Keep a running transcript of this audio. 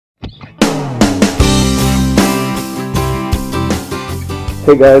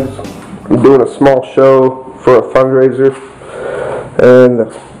Hey guys, I'm doing a small show for a fundraiser, and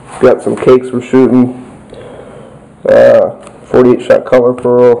got some cakes we're shooting. 48 shot color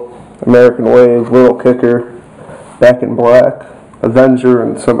pearl, American wave, little kicker, back in black, Avenger,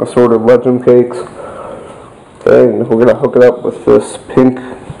 and some assorted legend cakes. And we're gonna hook it up with this pink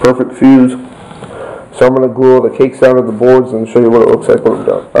perfect fuse. So I'm gonna glue all the cakes down to the boards and show you what it looks like when I'm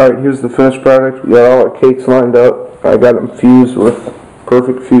done. Alright, here's the finished product. We got all our cakes lined up. I got them fused with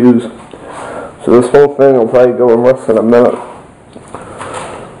perfect fuse. So this whole thing will probably go in less than a minute.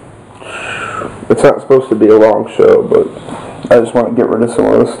 It's not supposed to be a long show, but I just want to get rid of some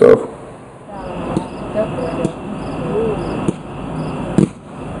of this stuff.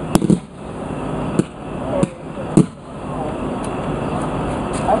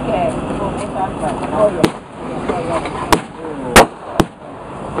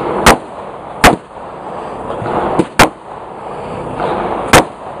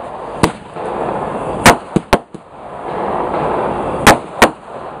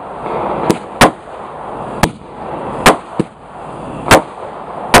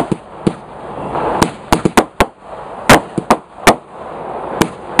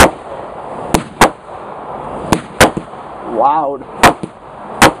 Loud.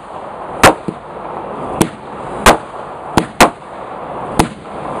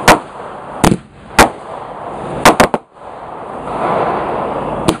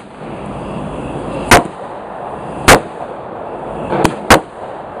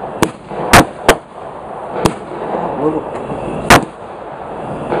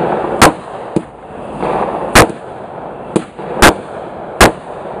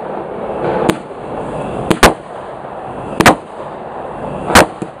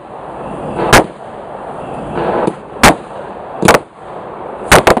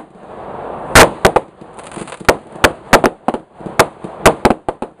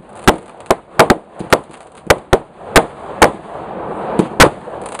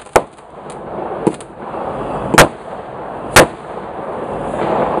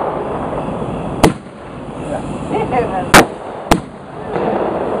 Yeah.